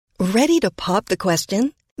Ready to pop the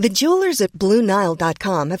question? The jewelers at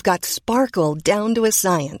BlueNile.com have got sparkle down to a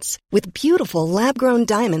science with beautiful lab-grown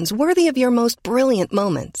diamonds worthy of your most brilliant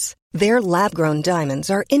moments. Their lab-grown diamonds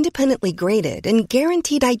are independently graded and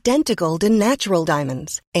guaranteed identical to natural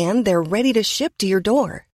diamonds, and they're ready to ship to your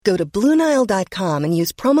door. Go to BlueNile.com and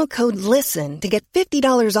use promo code LISTEN to get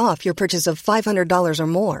 $50 off your purchase of $500 or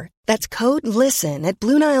more. That's code LISTEN at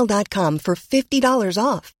BlueNile.com for $50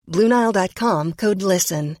 off. BlueNile.com, code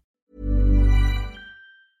LISTEN.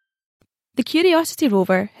 The Curiosity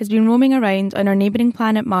rover has been roaming around on our neighbouring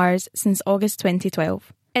planet Mars since August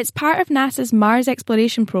 2012. It's part of NASA's Mars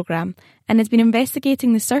exploration programme and has been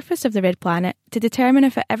investigating the surface of the red planet to determine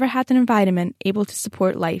if it ever had an environment able to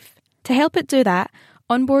support life. To help it do that,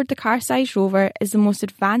 on board the car-sized rover is the most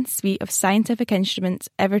advanced suite of scientific instruments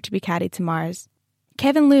ever to be carried to Mars.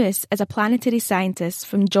 Kevin Lewis is a planetary scientist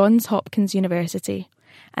from Johns Hopkins University,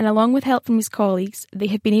 and along with help from his colleagues, they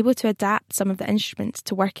have been able to adapt some of the instruments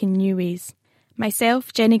to work in new ways.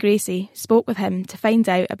 Myself, Jenny Gracie, spoke with him to find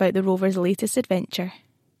out about the rover's latest adventure.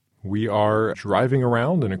 We are driving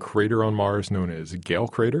around in a crater on Mars known as Gale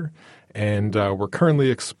Crater, and we're currently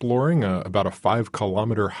exploring about a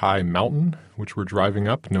 5-kilometer high mountain, which we're driving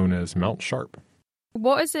up, known as Mount Sharp.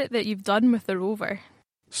 What is it that you've done with the rover?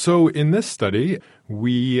 So in this study,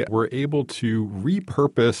 we were able to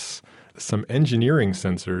repurpose some engineering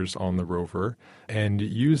sensors on the rover and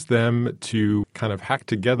use them to kind of hack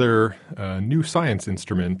together a new science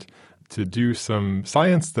instrument to do some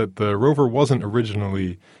science that the rover wasn't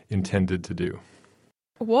originally intended to do.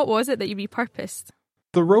 What was it that you repurposed?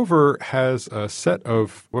 The rover has a set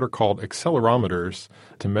of what are called accelerometers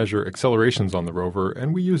to measure accelerations on the rover,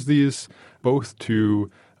 and we use these both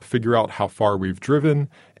to figure out how far we've driven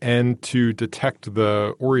and to detect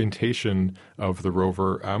the orientation of the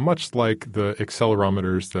rover, much like the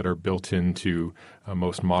accelerometers that are built into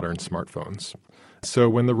most modern smartphones. So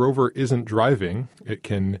when the rover isn't driving, it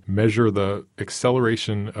can measure the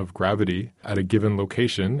acceleration of gravity at a given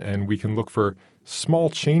location, and we can look for small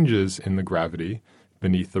changes in the gravity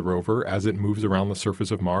beneath the rover as it moves around the surface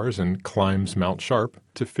of Mars and climbs Mount Sharp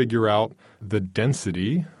to figure out the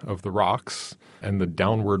density of the rocks and the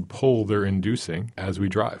downward pull they're inducing as we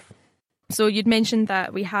drive. So you'd mentioned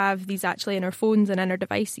that we have these actually in our phones and in our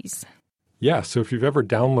devices. Yeah, so if you've ever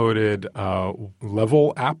downloaded a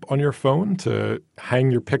Level app on your phone to hang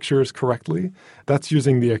your pictures correctly, that's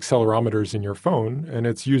using the accelerometers in your phone, and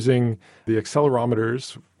it's using the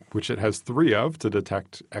accelerometers, which it has 3 of, to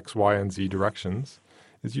detect X, Y, and Z directions.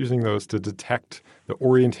 It's using those to detect the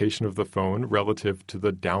orientation of the phone relative to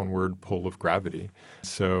the downward pull of gravity.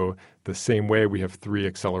 So the same way we have 3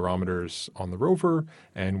 accelerometers on the rover,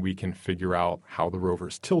 and we can figure out how the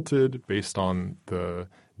rover's tilted based on the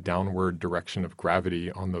downward direction of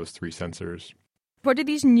gravity on those 3 sensors. What do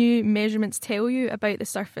these new measurements tell you about the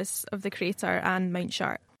surface of the crater and Mount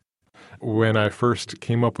Sharp? When I first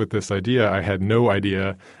came up with this idea, I had no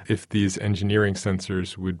idea if these engineering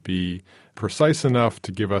sensors would be precise enough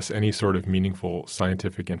to give us any sort of meaningful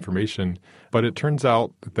scientific information. But it turns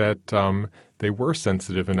out that they were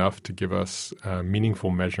sensitive enough to give us a meaningful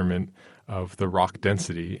measurement of the rock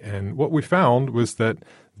density. And what we found was that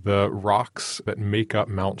the rocks that make up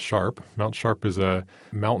Mount Sharp is a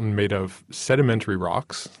mountain made of sedimentary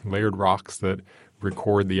rocks, layered rocks that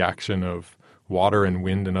record the action of water and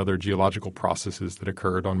wind and other geological processes that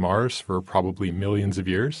occurred on Mars for probably millions of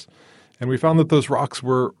years. And we found that those rocks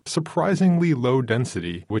were surprisingly low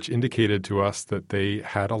density, which indicated to us that they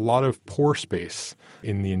had a lot of pore space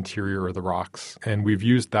in the interior of the rocks. And we've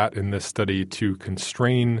used that in this study to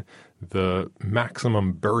constrain the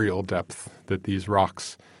maximum burial depth that these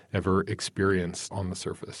rocks ever experience on the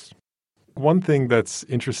surface. One thing that's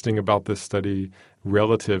interesting about this study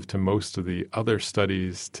relative to most of the other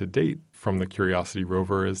studies to date from the Curiosity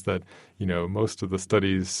rover is that, most of the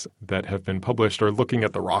studies that have been published are looking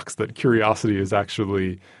at the rocks that Curiosity is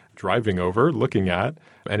actually driving over, looking at.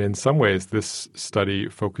 And in some ways, this study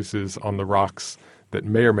focuses on the rocks that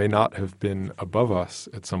may or may not have been above us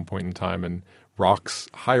at some point in time and rocks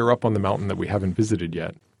higher up on the mountain that we haven't visited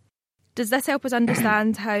yet. Does this help us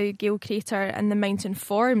understand how Gale Crater and the mountain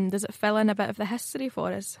formed? Does it fill in a bit of the history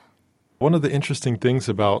for us? One of the interesting things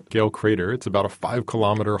about Gale Crater, it's about a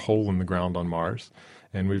 5-kilometer hole in the ground on Mars.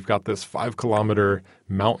 And we've got this 5-kilometer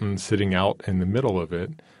mountain sitting out in the middle of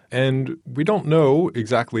it. And we don't know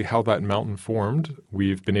exactly how that mountain formed.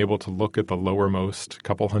 We've been able to look at the lowermost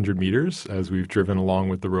couple hundred meters as we've driven along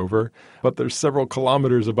with the rover. But there's several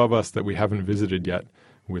kilometers above us that we haven't visited yet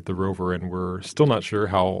with the rover, and we're still not sure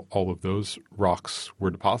how all of those rocks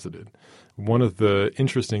were deposited. One of the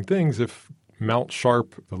interesting things, if Mount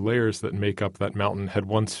Sharp, the layers that make up that mountain, had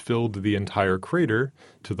once filled the entire crater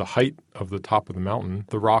to the height of the top of the mountain.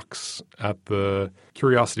 The rocks at the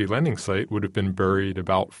Curiosity landing site would have been buried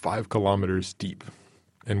about 5 kilometers deep.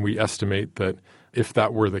 And we estimate that if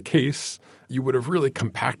that were the case, you would have really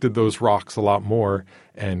compacted those rocks a lot more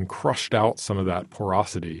and crushed out some of that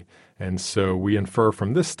porosity. And so we infer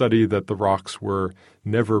from this study that the rocks were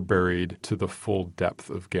never buried to the full depth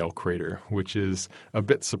of Gale Crater, which is a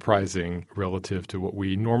bit surprising relative to what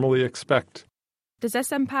we normally expect. Does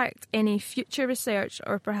this impact any future research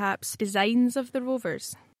or perhaps designs of the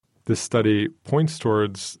rovers? This study points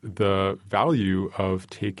towards the value of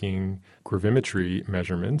taking gravimetry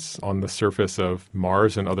measurements on the surface of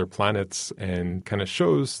Mars and other planets and kind of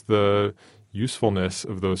shows the usefulness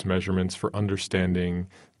of those measurements for understanding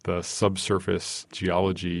the subsurface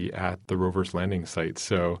geology at the rover's landing site.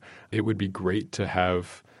 So it would be great to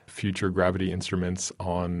have future gravity instruments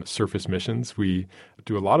on surface missions. We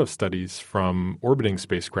do a lot of studies from orbiting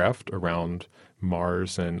spacecraft around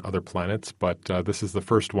Mars and other planets, but this is the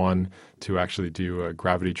first one to actually do a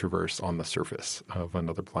gravity traverse on the surface of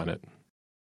another planet.